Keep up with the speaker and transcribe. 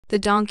The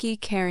donkey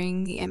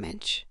carrying the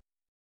image.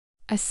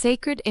 A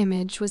sacred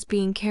image was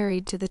being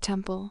carried to the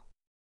temple.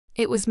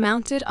 It was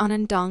mounted on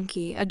a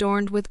donkey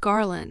adorned with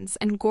garlands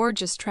and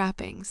gorgeous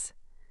trappings,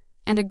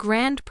 and a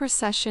grand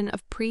procession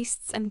of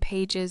priests and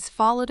pages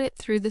followed it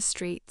through the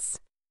streets.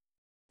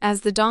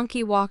 As the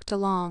donkey walked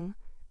along,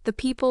 the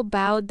people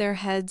bowed their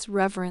heads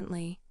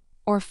reverently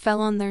or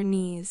fell on their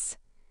knees,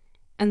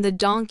 and the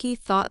donkey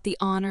thought the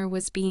honor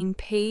was being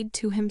paid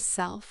to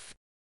himself.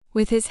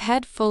 With his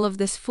head full of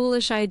this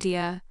foolish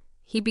idea,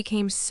 he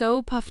became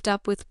so puffed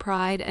up with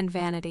pride and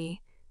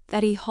vanity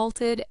that he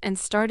halted and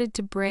started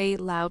to bray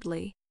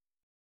loudly.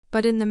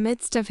 But in the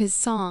midst of his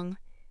song,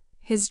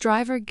 his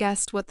driver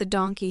guessed what the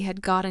donkey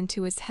had got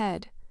into his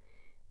head,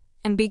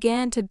 and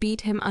began to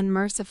beat him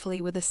unmercifully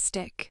with a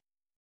stick.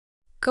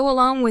 "Go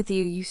along with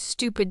you, you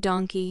stupid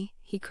donkey,"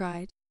 he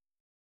cried.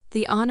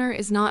 "The honor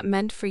is not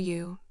meant for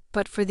you,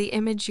 but for the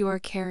image you are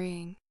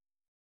carrying.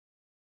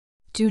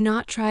 Do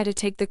not try to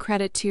take the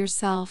credit to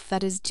yourself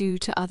that is due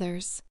to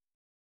others."